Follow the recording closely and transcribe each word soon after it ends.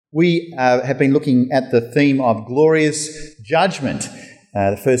We have been looking at the theme of glorious judgment.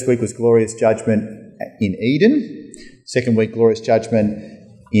 The first week was glorious judgment in Eden. Second week, glorious judgment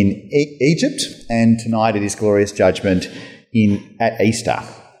in Egypt. And tonight it is glorious judgment at Easter.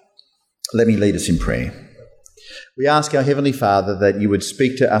 Let me lead us in prayer. We ask our Heavenly Father that you would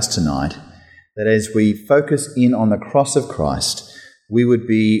speak to us tonight, that as we focus in on the cross of Christ, we would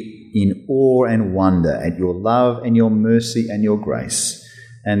be in awe and wonder at your love and your mercy and your grace,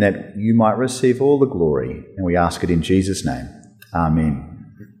 and that you might receive all the glory. And we ask it in Jesus' name. Amen.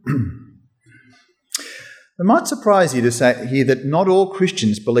 It might surprise you to say here that not all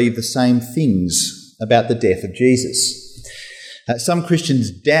Christians believe the same things about the death of Jesus. Some Christians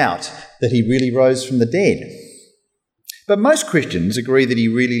doubt that he really rose from the dead. But most Christians agree that he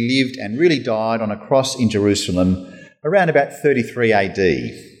really lived and really died on a cross in Jerusalem around about 33 AD.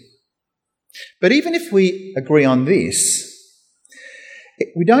 But even if we agree on this,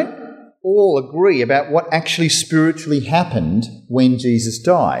 we don't all agree about what actually spiritually happened when Jesus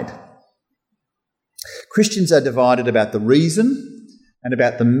died. Christians are divided about the reason and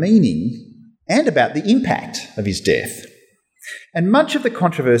about the meaning and about the impact of his death. And much of the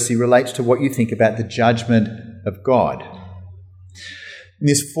controversy relates to what you think about the judgment of God. In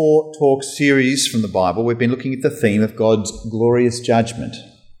this 4-talk series from the Bible, we've been looking at the theme of God's glorious judgment.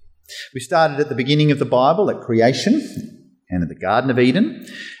 We started at the beginning of the Bible at creation and at the Garden of Eden,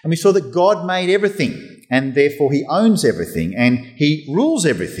 and we saw that God made everything, and therefore he owns everything, and he rules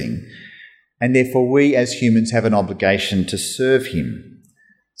everything, and therefore we as humans have an obligation to serve him,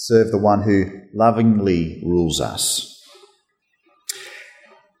 serve the one who lovingly rules us.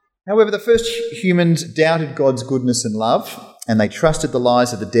 However, the first humans doubted God's goodness and love, and they trusted the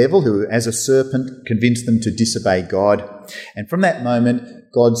lies of the devil, who as a serpent convinced them to disobey God, and from that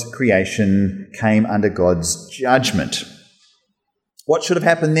moment God's creation came under God's judgment. What should have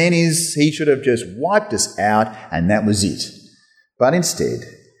happened then is he should have just wiped us out and that was it. But instead,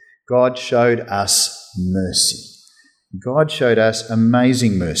 God showed us mercy. God showed us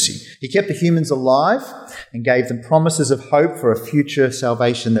amazing mercy. He kept the humans alive and gave them promises of hope for a future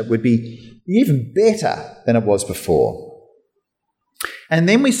salvation that would be even better than it was before. And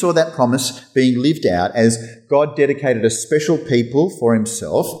then we saw that promise being lived out as God dedicated a special people for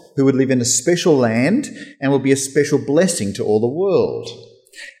himself who would live in a special land and would be a special blessing to all the world.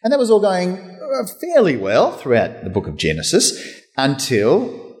 And that was all going fairly well throughout the book of Genesis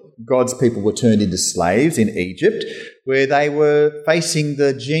until God's people were turned into slaves in Egypt, where they were facing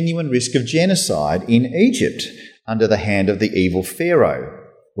the genuine risk of genocide in Egypt under the hand of the evil Pharaoh,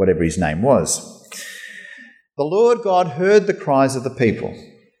 whatever his name was. The Lord God heard the cries of the people,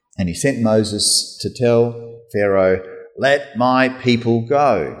 and he sent Moses to tell Pharaoh, "Let my people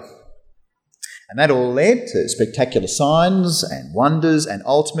go." And that all led to spectacular signs and wonders, and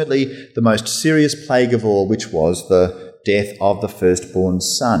ultimately the most serious plague of all, which was the death of the firstborn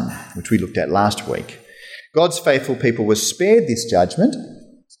son, which we looked at last week. God's faithful people were spared this judgment,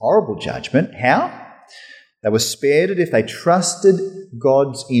 this horrible judgment. How? They were spared it if they trusted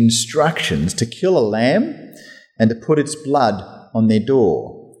God's instructions to kill a lamb and to put its blood on their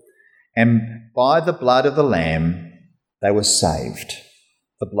door. And by the blood of the lamb, they were saved.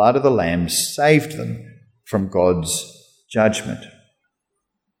 The blood of the lamb saved them from God's judgment.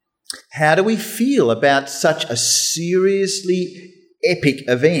 How do we feel about such a seriously epic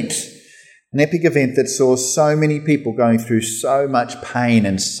event? An epic event that saw so many people going through so much pain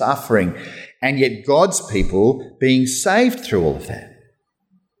and suffering, and yet God's people being saved through all of that.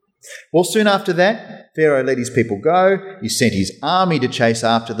 Well, soon after that, Pharaoh let his people go. He sent his army to chase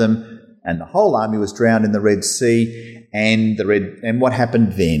after them, and the whole army was drowned in the Red Sea. And what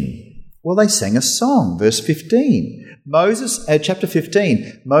happened then? Well, they sang a song. Verse 15. Chapter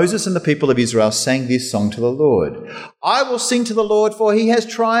 15. Moses and the people of Israel sang this song to the Lord. "I will sing to the Lord, for he has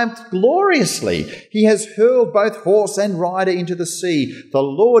triumphed gloriously. He has hurled both horse and rider into the sea. The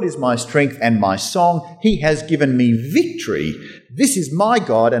Lord is my strength and my song. He has given me victory. This is my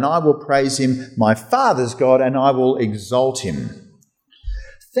God, and I will praise him, my father's God, and I will exalt him."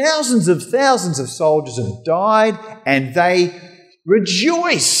 Thousands of soldiers have died, and they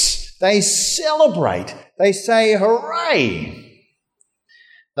rejoice. They celebrate. They say, hooray!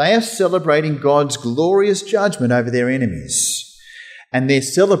 They are celebrating God's glorious judgment over their enemies. And they're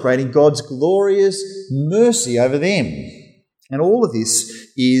celebrating God's glorious mercy over them. And all of this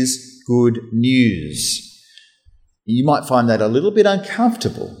is good news. You might find that a little bit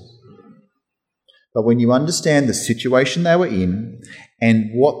uncomfortable. But when you understand the situation they were in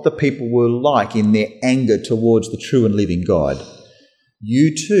and what the people were like in their anger towards the true and living God,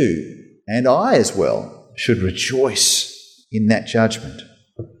 you too, and I as well, should rejoice in that judgment.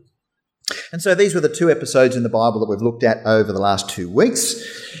 And so these were the two episodes in the Bible that we've looked at over the last 2 weeks.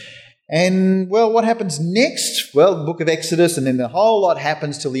 And, well, what happens next? Well, the book of Exodus, and then the whole lot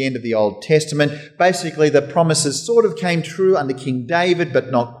happens till the end of the Old Testament. Basically, the promises sort of came true under King David,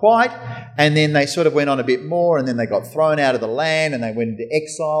 but not quite. And then they sort of went on a bit more, and then they got thrown out of the land, and they went into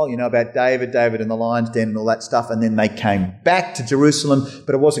exile. You know about David in the lion's den and all that stuff. And then they came back to Jerusalem,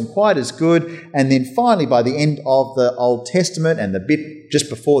 but it wasn't quite as good. And then finally, by the end of the Old Testament and the bit just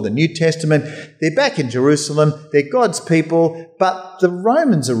before the New Testament, they're back in Jerusalem. They're God's people, but the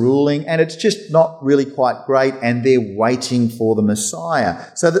Romans are ruling, and it's just not really quite great, and they're waiting for the Messiah.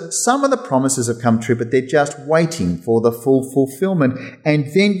 So that some of the promises have come true, but they're just waiting for the full fulfillment. And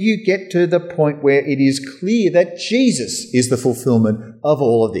then you get to the point where it is clear that Jesus is the fulfillment of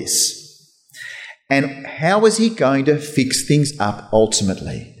all of this. And how is he going to fix things up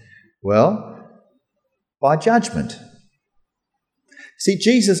ultimately? Well, by judgment. See,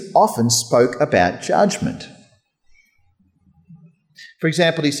 Jesus often spoke about judgment. For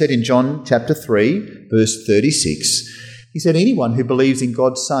example, he said in John chapter 3, verse 36, he said, anyone who believes in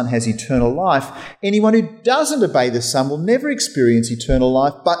God's Son has eternal life. Anyone who doesn't obey the Son will never experience eternal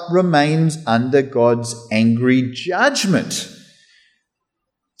life, but remains under God's angry judgment.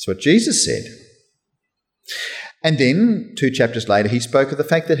 That's what Jesus said. And then, 2 chapters later, he spoke of the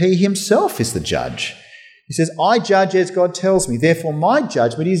fact that he himself is the judge. He says, I judge as God tells me, therefore my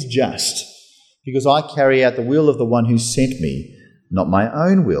judgment is just, because I carry out the will of the one who sent me, not my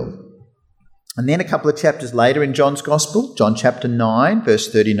own will. And then a couple of chapters later in John's Gospel, John chapter 9, verse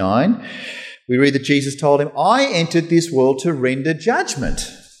 39, we read that Jesus told him, I entered this world to render judgment,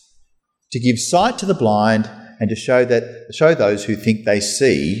 to give sight to the blind, and to show those who think they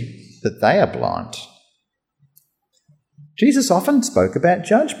see that they are blind. Jesus often spoke about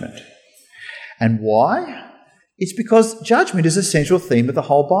judgment. And why? It's because judgment is a central theme of the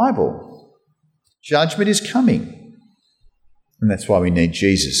whole Bible. Judgment is coming. And that's why we need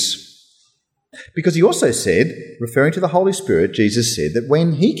Jesus. Because he also said, referring to the Holy Spirit, Jesus said that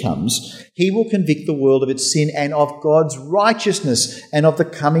when he comes, he will convict the world of its sin and of God's righteousness and of the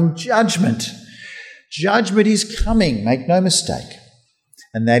coming judgment. Judgment is coming, make no mistake.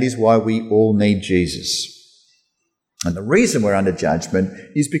 And that is why we all need Jesus. And the reason we're under judgment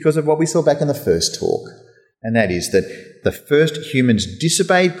is because of what we saw back in the first talk. And that is that the first humans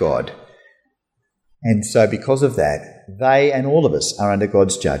disobeyed God. And so because of that, they and all of us are under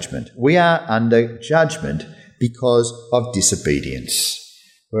God's judgment. We are under judgment because of disobedience.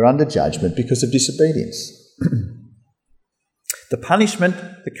 We're under judgment because of disobedience. The punishment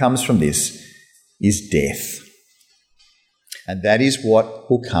that comes from this is death. And that is what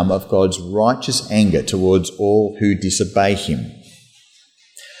will come of God's righteous anger towards all who disobey him.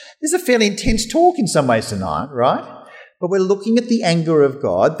 This is a fairly intense talk in some ways tonight, right? But we're looking at the anger of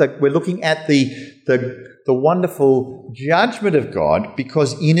God. We're looking at the wonderful judgment of God,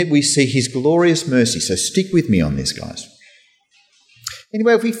 because in it we see his glorious mercy. So stick with me on this, guys.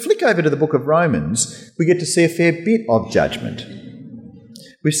 Anyway, if we flick over to the book of Romans, we get to see a fair bit of judgment.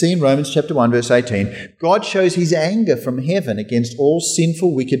 We see in Romans chapter 1, verse 18, God shows his anger from heaven against all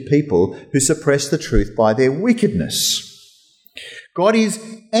sinful, wicked people who suppress the truth by their wickedness. God is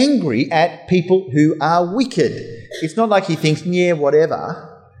angry at people who are wicked. It's not like he thinks, yeah, whatever.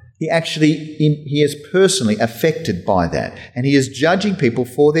 He is personally affected by that, and he is judging people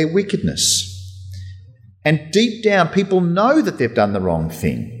for their wickedness. And deep down, people know that they've done the wrong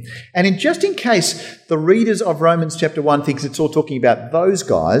thing. And just in case the readers of Romans chapter 1 thinks it's all talking about those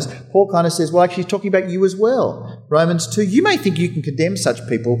guys, Paul kind of says, well, actually, he's talking about you as well. Romans 2, you may think you can condemn such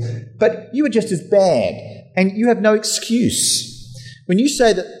people, but you are just as bad, and you have no excuse. When you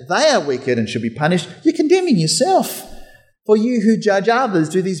say that they are wicked and should be punished, you're condemning yourself. For you who judge others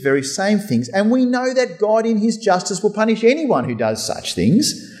do these very same things, and we know that God in his justice will punish anyone who does such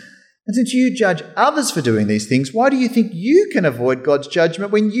things. And since you judge others for doing these things, why do you think you can avoid God's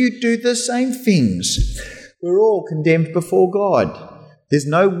judgment when you do the same things? We're all condemned before God. There's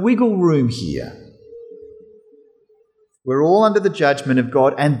no wiggle room here. We're all under the judgment of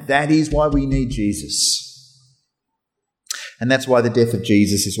God, and that is why we need Jesus. And that's why the death of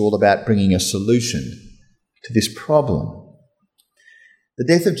Jesus is all about bringing a solution to this problem. The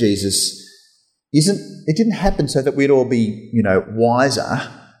death of Jesus didn't happen so that we'd all be,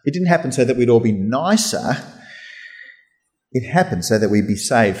 wiser. It didn't happen so that we'd all be nicer. It happened so that we'd be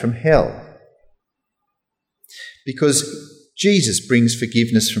saved from hell. Because Jesus brings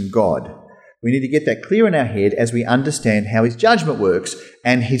forgiveness from God. We need to get that clear in our head as we understand how his judgment works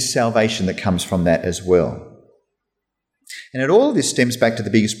and his salvation that comes from that as well. And all of this stems back to the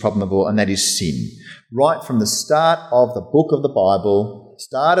biggest problem of all, and that is sin. Right from the start of the book of the Bible,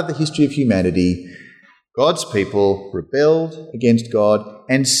 start of the history of humanity, God's people rebelled against God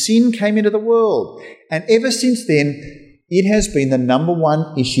and sin came into the world. And ever since then, it has been the number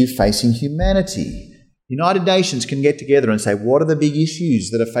one issue facing humanity. United Nations can get together and say, what are the big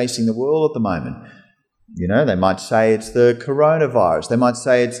issues that are facing the world at the moment? You know, they might say it's the coronavirus. They might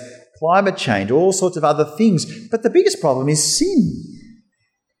say it's climate change, all sorts of other things. But the biggest problem is sin.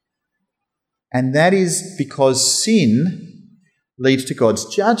 And that is because sin leads to God's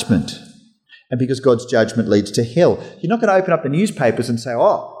judgment. And because God's judgment leads to hell. You're not going to open up the newspapers and say,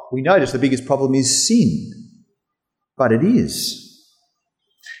 oh, we notice the biggest problem is sin. But it is.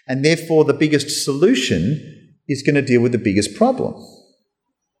 And therefore, the biggest solution is going to deal with the biggest problem.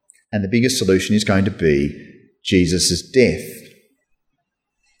 And the biggest solution is going to be Jesus' death.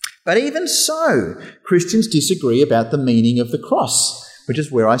 But even so, Christians disagree about the meaning of the cross, which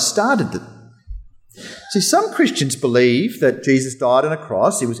is where I started it. See, some Christians believe that Jesus died on a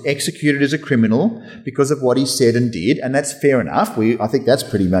cross. He was executed as a criminal because of what he said and did, and that's fair enough. I think that's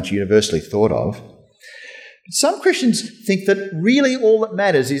pretty much universally thought of. Some Christians think that really all that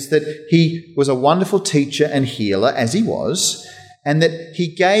matters is that he was a wonderful teacher and healer, as he was, and that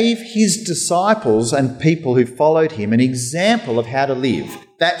he gave his disciples and people who followed him an example of how to live.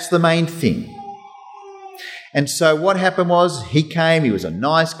 That's the main thing. And so what happened was he came, he was a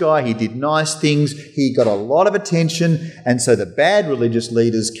nice guy, he did nice things, he got a lot of attention, and so the bad religious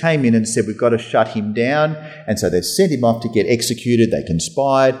leaders came in and said, we've got to shut him down, and so they sent him off to get executed. They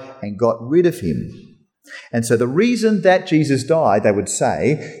conspired and got rid of him. And so the reason that Jesus died, they would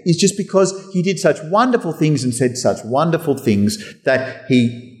say, is just because he did such wonderful things and said such wonderful things that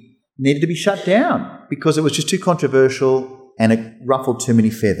he needed to be shut down because it was just too controversial and it ruffled too many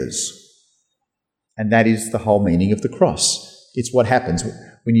feathers. And that is the whole meaning of the cross. It's what happens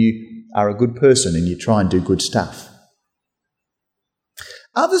when you are a good person and you try and do good stuff.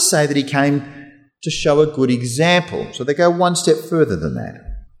 Others say that he came to show a good example. So they go one step further than that.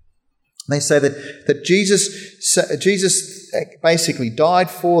 They say that Jesus basically died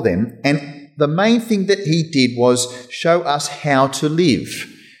for them, and the main thing that he did was show us how to live.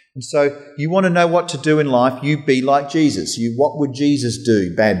 And so you want to know what to do in life, you be like Jesus. What would Jesus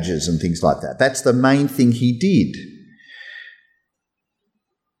do? Badges and things like that. That's the main thing he did.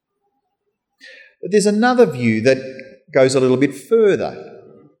 But there's another view that goes a little bit further,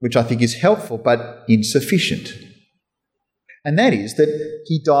 which I think is helpful but insufficient. And that is that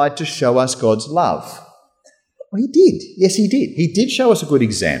he died to show us God's love. Well, he did. Yes, he did. He did show us a good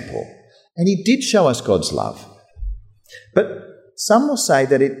example. And he did show us God's love. But some will say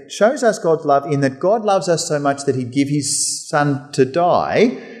that it shows us God's love in that God loves us so much that he'd give his son to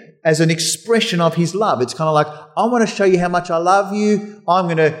die as an expression of his love. It's kind of like, I want to show you how much I love you. I'm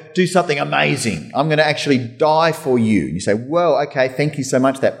going to do something amazing. I'm going to actually die for you. And you say, well, okay, thank you so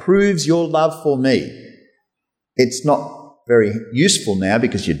much. That proves your love for me. It's not very useful now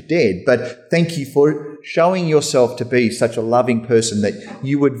because you're dead, but thank you for showing yourself to be such a loving person that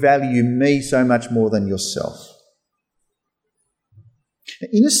you would value me so much more than yourself.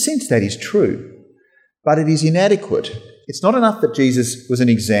 In a sense, that is true, but it is inadequate. It's not enough that Jesus was an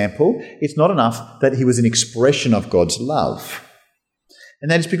example. It's not enough that he was an expression of God's love. And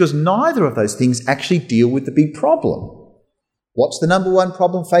that is because neither of those things actually deal with the big problem. What's the number one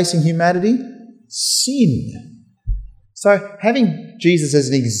problem facing humanity? Sin. So having Jesus as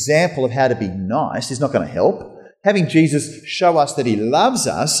an example of how to be nice is not going to help. Having Jesus show us that he loves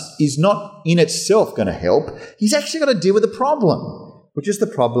us is not in itself going to help. He's actually got to deal with the problem, which is the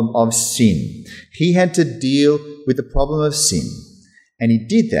problem of sin. He had to deal with the problem of sin, and he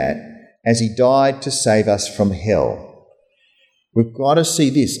did that as he died to save us from hell. We've got to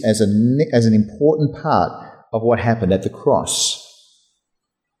see this as an important part of what happened at the cross.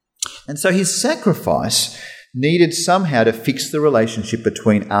 And so his sacrifice needed somehow to fix the relationship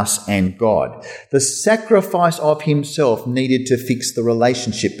between us and God. The sacrifice of himself needed to fix the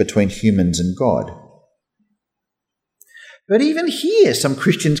relationship between humans and God. But even here, some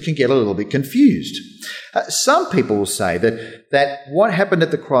Christians can get a little bit confused. Some people will say that what happened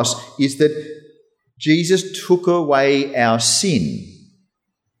at the cross is that Jesus took away our sin.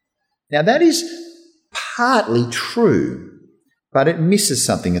 Now, that is partly true, but it misses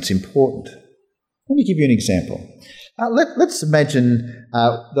something that's important. Let me give you an example. Let's imagine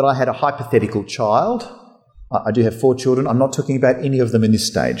that I had a hypothetical child. I do have 4 children. I'm not talking about any of them in this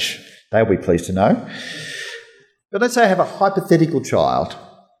stage. They'll be pleased to know. But let's say I have a hypothetical child.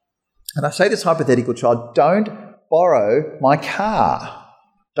 And I say to this hypothetical child, don't borrow my car.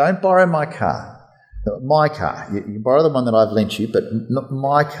 Don't borrow my car. My car. You borrow the one that I've lent you, but not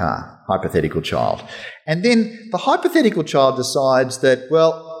my car, hypothetical child. And then the hypothetical child decides that,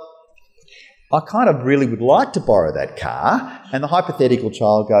 well, I kind of really would like to borrow that car, and the hypothetical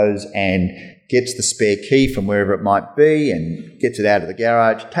child goes and gets the spare key from wherever it might be and gets it out of the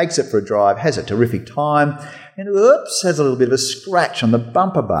garage, takes it for a drive, has a terrific time, and oops, has a little bit of a scratch on the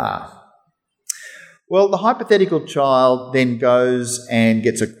bumper bar. Well, the hypothetical child then goes and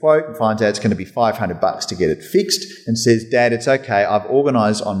gets a quote and finds out it's going to be $500 to get it fixed and says, Dad, it's okay, I've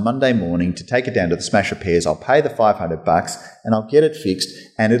organised on Monday morning to take it down to the Smash Repairs. I'll pay the $500 and I'll get it fixed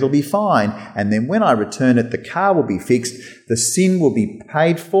and it'll be fine. And then when I return it, the car will be fixed, the sin will be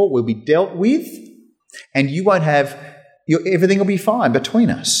paid for, will be dealt with, and you won't have, everything will be fine between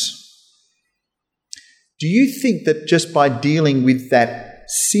us. Do you think that just by dealing with that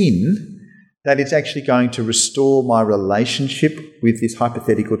sin, that it's actually going to restore my relationship with this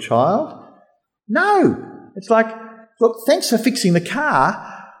hypothetical child? No. It's like, look, thanks for fixing the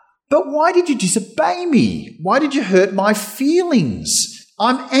car, but why did you disobey me? Why did you hurt my feelings?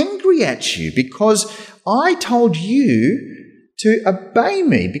 I'm angry at you because I told you to obey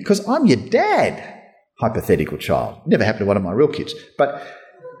me because I'm your dad, hypothetical child. Never happened to one of my real kids.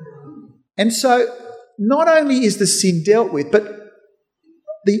 And so not only is the sin dealt with, but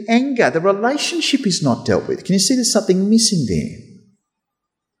the anger, the relationship is not dealt with. Can you see there's something missing there?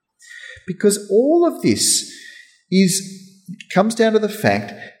 Because all of this comes down to the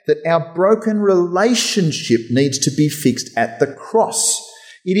fact that our broken relationship needs to be fixed at the cross.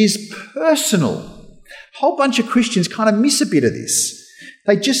 It is personal. A whole bunch of Christians kind of miss a bit of this.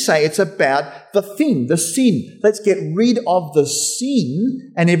 They just say it's about the thing, the sin. Let's get rid of the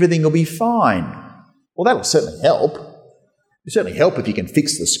sin and everything will be fine. Well, that will certainly help. It'll certainly help if you can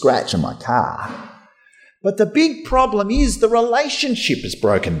fix the scratch on my car. But the big problem is the relationship is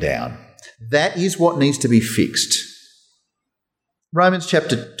broken down. That is what needs to be fixed. Romans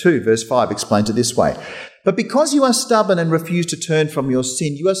chapter 2 verse 5 explains it this way. But because you are stubborn and refuse to turn from your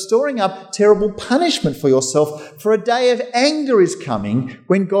sin, you are storing up terrible punishment for yourself, for a day of anger is coming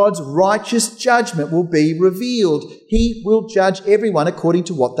when God's righteous judgment will be revealed. He will judge everyone according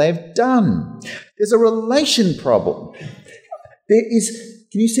to what they have done. There's a relation problem.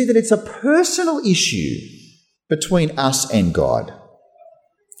 Can you see that it's a personal issue between us and God?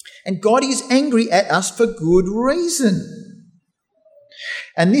 And God is angry at us for good reason.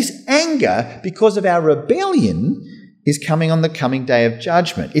 And this anger, because of our rebellion, is coming on the coming day of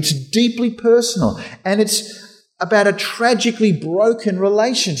judgment. It's deeply personal, and it's about a tragically broken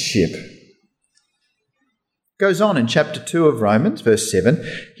relationship. Goes on in chapter 2 of Romans, verse 7,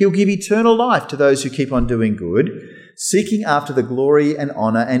 He'll give eternal life to those who keep on doing good, seeking after the glory and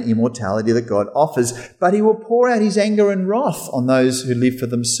honour and immortality that God offers, but He will pour out His anger and wrath on those who live for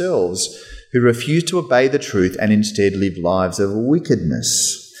themselves, who refuse to obey the truth and instead live lives of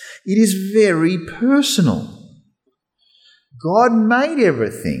wickedness. It is very personal. God made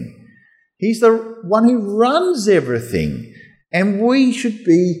everything. He's the one who runs everything, and we should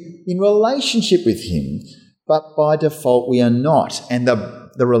be in relationship with Him, but by default we are not, and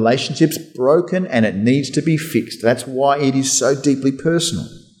the relationship's broken and it needs to be fixed. That's why it is so deeply personal.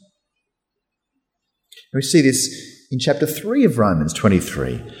 We see this in chapter 3 of Romans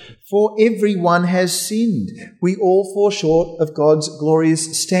 23. For everyone has sinned. We all fall short of God's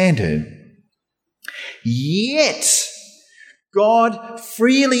glorious standard. Yet God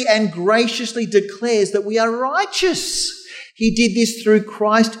freely and graciously declares that we are righteous. He did this through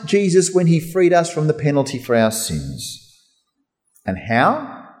Christ Jesus when He freed us from the penalty for our sins. And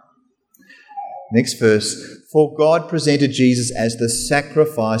how? Next verse. For God presented Jesus as the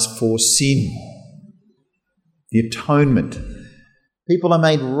sacrifice for sin. The atonement. People are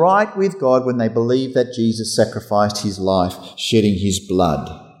made right with God when they believe that Jesus sacrificed His life, shedding His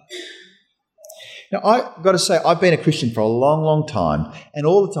blood. Now, I've got to say, I've been a Christian for a long, long time, and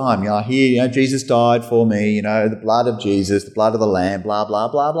all the time, I hear, Jesus died for me, the blood of Jesus, the blood of the Lamb, blah, blah,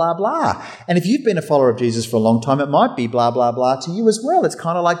 blah, blah, blah. And if you've been a follower of Jesus for a long time, it might be blah, blah, blah to you as well. It's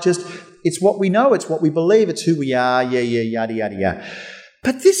kind of like it's what we know, it's what we believe, it's who we are, yada, yada, yada.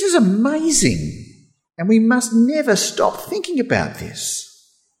 But this is amazing, and we must never stop thinking about this.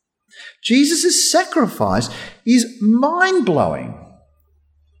 Jesus' sacrifice is mind-blowing.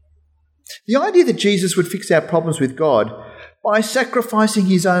 The idea that Jesus would fix our problems with God by sacrificing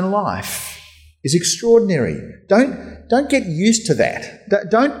His own life is extraordinary. Don't get used to that.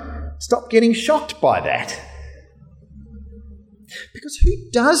 Don't stop getting shocked by that. Because who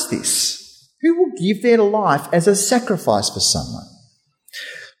does this? Who will give their life as a sacrifice for someone?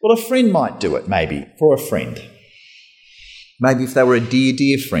 Well, a friend might do it, maybe, for a friend. Maybe if they were a dear,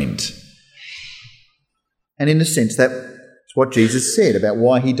 dear friend. And in a sense, that's what Jesus said about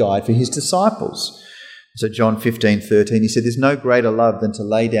why he died for his disciples. So John 15:13, he said, there's no greater love than to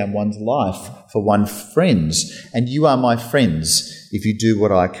lay down one's life for one's friends, and you are my friends if you do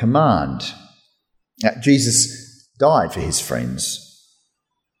what I command. Now, Jesus died for his friends.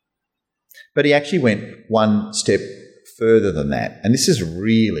 But he actually went one step further than that. And this is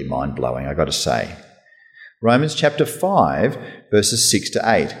really mind-blowing, I've got to say. Romans chapter 5, verses 6 to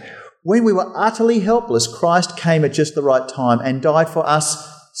 8. When we were utterly helpless, Christ came at just the right time and died for us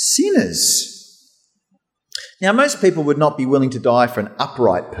sinners. Now, most people would not be willing to die for an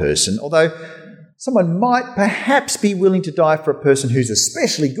upright person, although someone might perhaps be willing to die for a person who's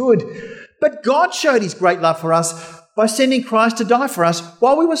especially good. But God showed his great love for us by sending Christ to die for us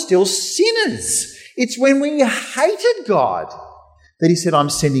while we were still sinners. It's when we hated God that he said, I'm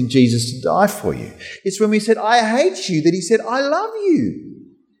sending Jesus to die for you. It's when we said, I hate you, that he said, I love you.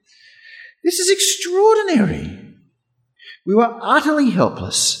 This is extraordinary. We were utterly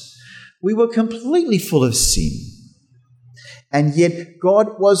helpless. We were completely full of sin. And yet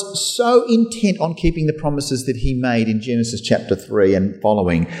God was so intent on keeping the promises that he made in Genesis chapter 3 and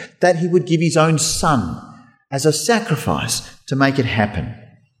following that he would give his own son as a sacrifice to make it happen.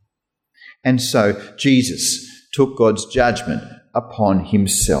 And so Jesus took God's judgment upon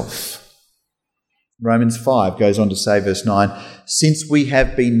himself. Romans 5 goes on to say, verse 9, since we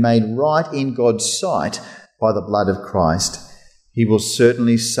have been made right in God's sight by the blood of Christ, he will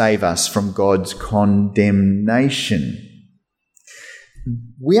certainly save us from God's condemnation.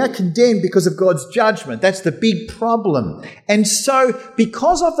 We are condemned because of God's judgment. That's the big problem. And so,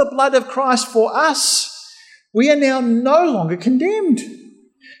 because of the blood of Christ for us, we are now no longer condemned.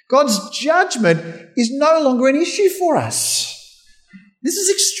 God's judgment is no longer an issue for us. This is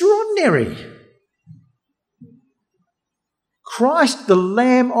extraordinary. Christ, the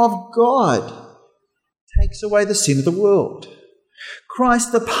Lamb of God, takes away the sin of the world.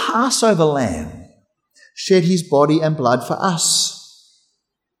 Christ, the Passover Lamb, shed his body and blood for us.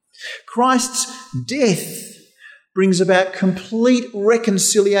 Christ's death brings about complete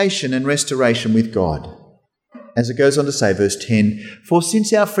reconciliation and restoration with God. As it goes on to say, verse 10, for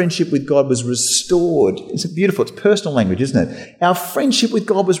since our friendship with God was restored, it's beautiful, it's personal language, isn't it? Our friendship with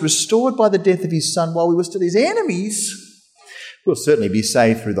God was restored by the death of his Son while we were still his enemies. We'll certainly be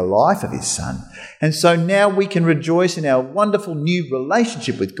saved through the life of his Son. And so now we can rejoice in our wonderful new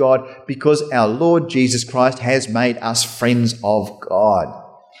relationship with God because our Lord Jesus Christ has made us friends of God.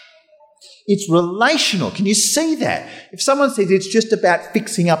 It's relational. Can you see that? If someone says it's just about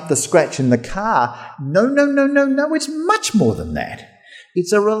fixing up the scratch in the car, no, it's much more than that.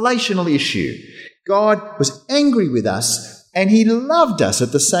 It's a relational issue. God was angry with us and he loved us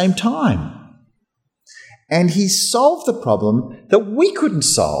at the same time. And he solved the problem that we couldn't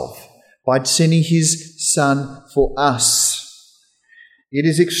solve by sending his Son for us. It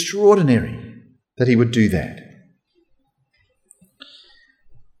is extraordinary that he would do that.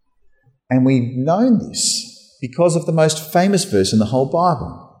 And we've known this because of the most famous verse in the whole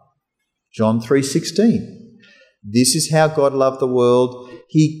Bible, John 3:16. This is how God loved the world.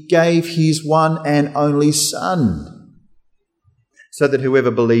 He gave his one and only Son, so that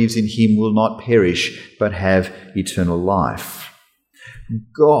whoever believes in him will not perish but have eternal life.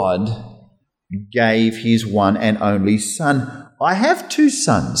 God gave his one and only Son. I have two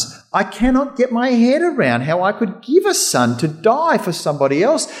sons. I cannot get my head around how I could give a son to die for somebody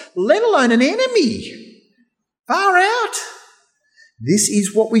else, let alone an enemy. Far out. This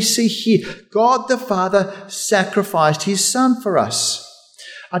is what we see here. God the Father sacrificed his Son for us.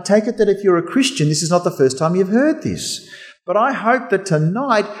 I take it that if you're a Christian, this is not the first time you've heard this. But I hope that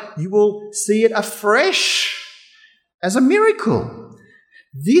tonight you will see it afresh as a miracle.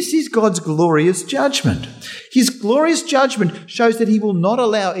 This is God's glorious judgment. His glorious judgment shows that he will not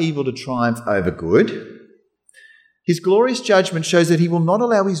allow evil to triumph over good. His glorious judgment shows that he will not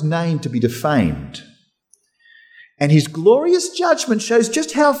allow his name to be defamed. And his glorious judgment shows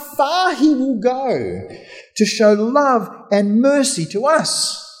just how far he will go to show love and mercy to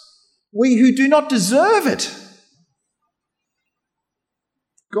us, we who do not deserve it.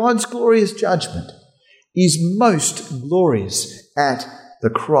 God's glorious judgment is most glorious at the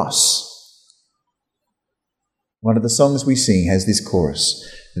cross. One of the songs we sing has this chorus,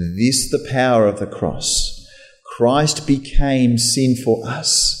 this the power of the cross. Christ became sin for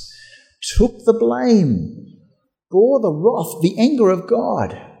us, took the blame, bore the wrath, the anger of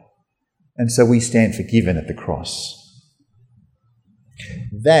God. And so we stand forgiven at the cross.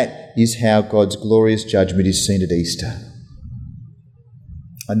 That is how God's glorious judgment is seen at Easter.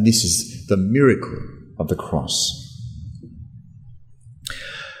 And this is the miracle of the cross.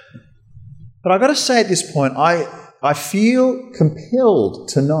 But I've got to say at this point, I feel compelled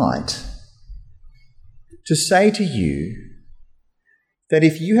tonight to say to you that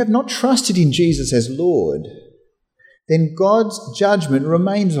if you have not trusted in Jesus as Lord, then God's judgment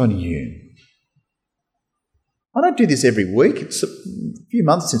remains on you. I don't do this every week. It's a few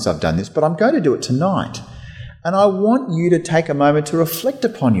months since I've done this, but I'm going to do it tonight. And I want you to take a moment to reflect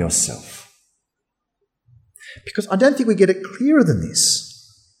upon yourself. Because I don't think we get it clearer than this.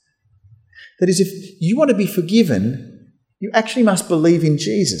 That is, if you want to be forgiven, you actually must believe in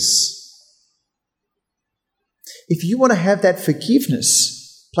Jesus. If you want to have that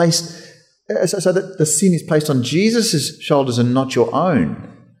forgiveness placed, so that the sin is placed on Jesus' shoulders and not your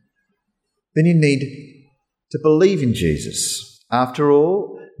own, then you need to believe in Jesus. After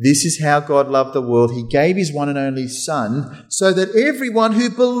all, this is how God loved the world. He gave his one and only Son so that everyone who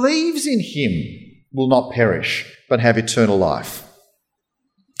believes in him will not perish but have eternal life.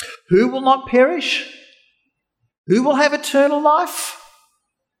 Who will not perish? Who will have eternal life?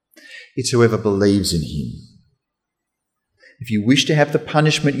 It's whoever believes in him. If you wish to have the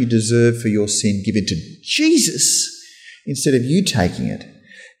punishment you deserve for your sin given to Jesus instead of you taking it,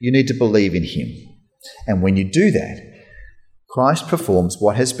 you need to believe in him. And when you do that, Christ performs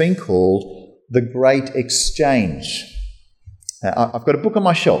what has been called the Great Exchange. Now, I've got a book on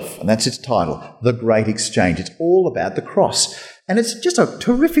my shelf, and that's its title, The Great Exchange. It's all about the cross. And it's just a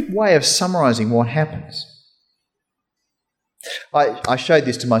terrific way of summarising what happens. I showed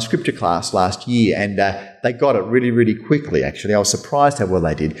this to my scripture class last year, and they got it really, really quickly, actually. I was surprised how well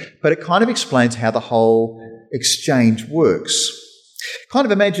they did. But it kind of explains how the whole exchange works. Kind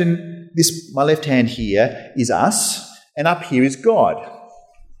of imagine this, my left hand here is us, and up here is God.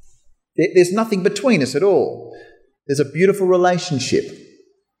 There's nothing between us at all. There's a beautiful relationship.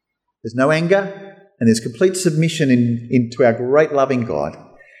 There's no anger, and there's complete submission into our great loving God.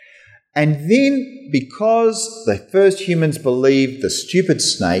 And then, because the first humans believed the stupid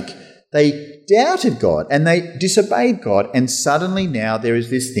snake, they doubted God and they disobeyed God. And suddenly now there is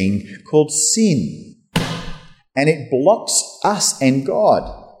this thing called sin. And it blocks us and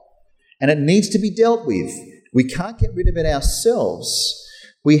God. And it needs to be dealt with. We can't get rid of it ourselves.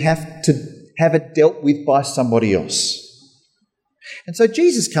 We have to have it dealt with by somebody else. And so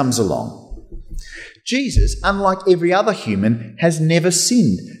Jesus comes along. Jesus, unlike every other human, has never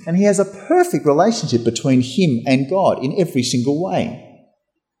sinned, and he has a perfect relationship between him and God in every single way.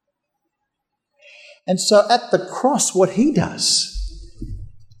 And so at the cross, what he does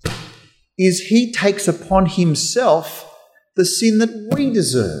is he takes upon himself the sin that we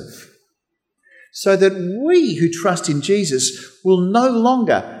deserve, so that we who trust in Jesus will no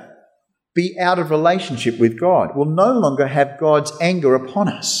longer be out of relationship with God, will no longer have God's anger upon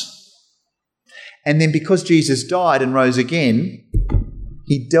us. And then because Jesus died and rose again,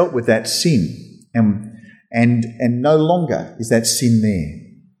 he dealt with that sin, and no longer is that sin there.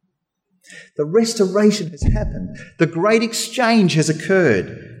 The restoration has happened. The great exchange has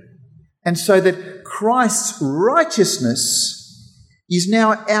occurred. And so that Christ's righteousness is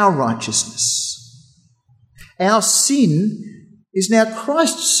now our righteousness. Our sin is now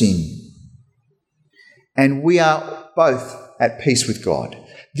Christ's sin. And we are both at peace with God.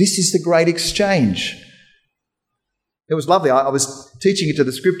 This is the great exchange. It was lovely. I was teaching it to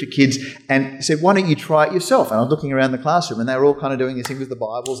the scripture kids and said, why don't you try it yourself? And I was looking around the classroom and they were all kind of doing this thing with the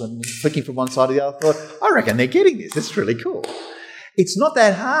Bibles and flicking from one side to the other. I thought, I reckon they're getting this. It's really cool. It's not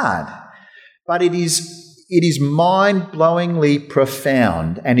that hard, but it is mind-blowingly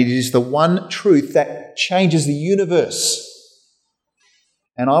profound, and it is the one truth that changes the universe.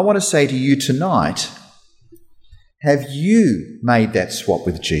 And I want to say to you tonight, have you made that swap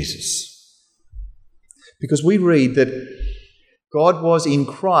with Jesus? Because we read that God was in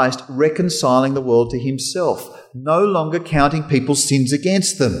Christ reconciling the world to himself, no longer counting people's sins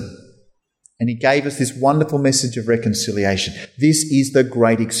against them. And he gave us this wonderful message of reconciliation. This is the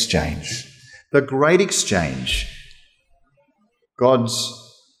great exchange. The great exchange. Our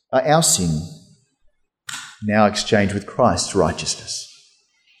sin now exchanged with Christ's righteousness.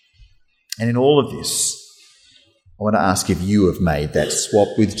 And in all of this, I want to ask if you have made that swap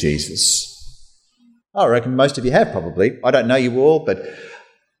with Jesus. I reckon most of you have, probably. I don't know you all,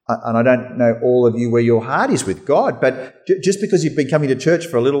 and I don't know all of you where your heart is with God, but just because you've been coming to church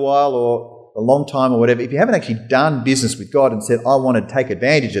for a little while or a long time or whatever, if you haven't actually done business with God and said, I want to take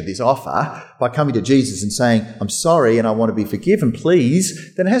advantage of this offer by coming to Jesus and saying, I'm sorry and I want to be forgiven,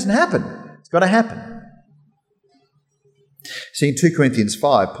 please, then it hasn't happened. It's got to happen. See, in 2 Corinthians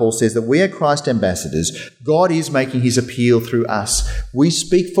 5, Paul says that we are Christ's ambassadors. God is making his appeal through us. We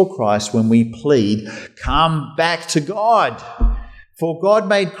speak for Christ when we plead, come back to God. For God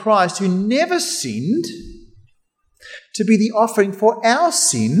made Christ, who never sinned, to be the offering for our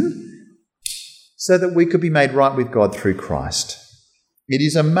sin so that we could be made right with God through Christ. It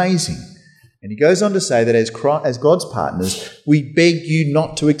is amazing. And he goes on to say that as God's partners, we beg you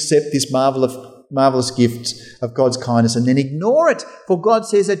not to accept this marvellous gift of God's kindness and then ignore it. For God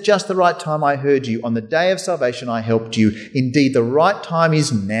says, at just the right time I heard you. On the day of salvation I helped you. Indeed, the right time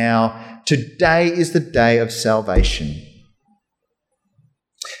is now. Today is the day of salvation.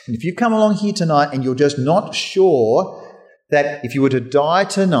 And if you come along here tonight and you're just not sure that if you were to die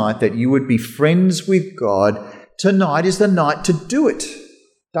tonight that you would be friends with God, tonight is the night to do it.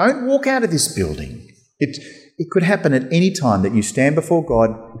 Don't walk out of this building. It could happen at any time that you stand before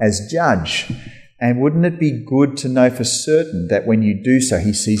God as judge. And wouldn't it be good to know for certain that when you do so,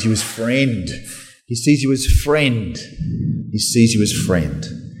 he sees you as friend. He sees you as friend. He sees you as friend.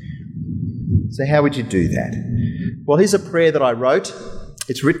 So how would you do that? Well, here's a prayer that I wrote.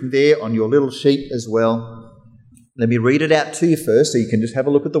 It's written there on your little sheet as well. Let me read it out to you first so you can just have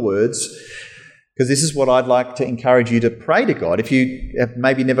a look at the words, because this is what I'd like to encourage you to pray to God if you have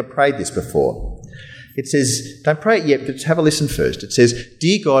maybe never prayed this before. It says, don't pray it yet, but just have a listen first. It says,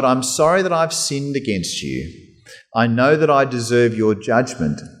 Dear God, I'm sorry that I've sinned against you. I know that I deserve your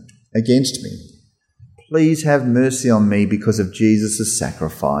judgment against me. Please have mercy on me because of Jesus'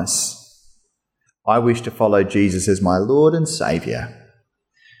 sacrifice. I wish to follow Jesus as my Lord and Saviour.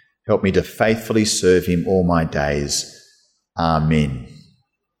 Help me to faithfully serve him all my days. Amen.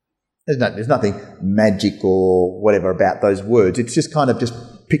 There's nothing magic or whatever about those words. It's just kind of just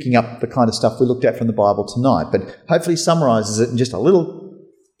picking up the kind of stuff we looked at from the Bible tonight, but hopefully summarises it in just a little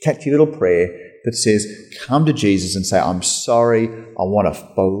catchy little prayer that says, come to Jesus and say, I'm sorry, I want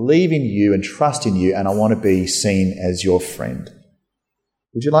to believe in you and trust in you, and I want to be seen as your friend.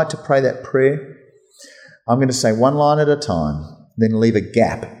 Would you like to pray that prayer? I'm going to say one line at a time, then leave a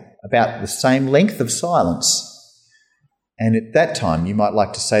gap about the same length of silence. And at that time, you might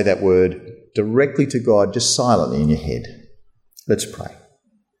like to say that word directly to God, just silently in your head. Let's pray.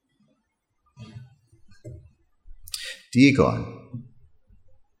 Dear God,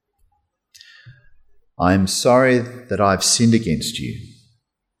 I am sorry that I've sinned against you.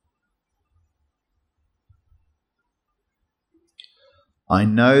 I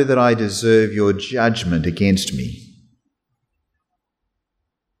know that I deserve your judgment against me.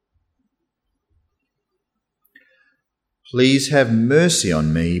 Please have mercy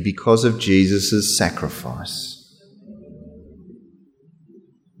on me because of Jesus' sacrifice.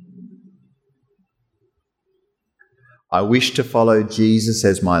 I wish to follow Jesus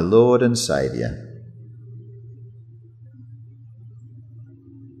as my Lord and Saviour.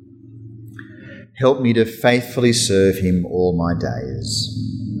 Help me to faithfully serve him all my days.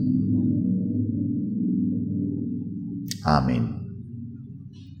 Amen.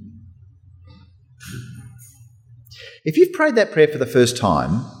 If you've prayed that prayer for the first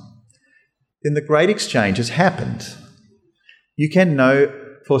time, then the great exchange has happened. You can know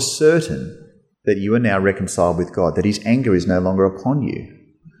for certain that you are now reconciled with God, that his anger is no longer upon you.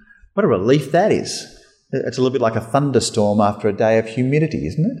 What a relief that is. It's a little bit like a thunderstorm after a day of humidity,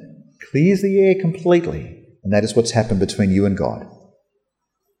 isn't it? Clears the air completely, and that is what's happened between you and God.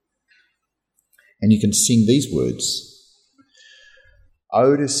 And you can sing these words.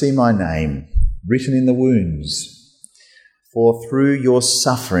 Oh, to see my name written in the wounds, for through your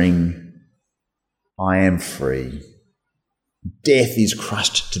suffering I am free. Death is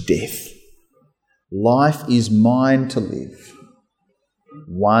crushed to death. Life is mine to live,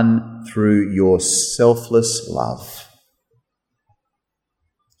 won through your selfless love.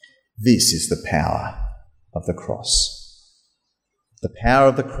 This is the power of the cross. The power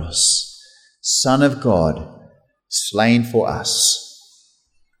of the cross. Son of God, slain for us.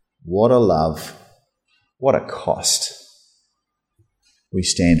 What a love, what a cost. We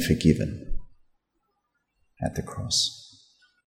stand forgiven at the cross.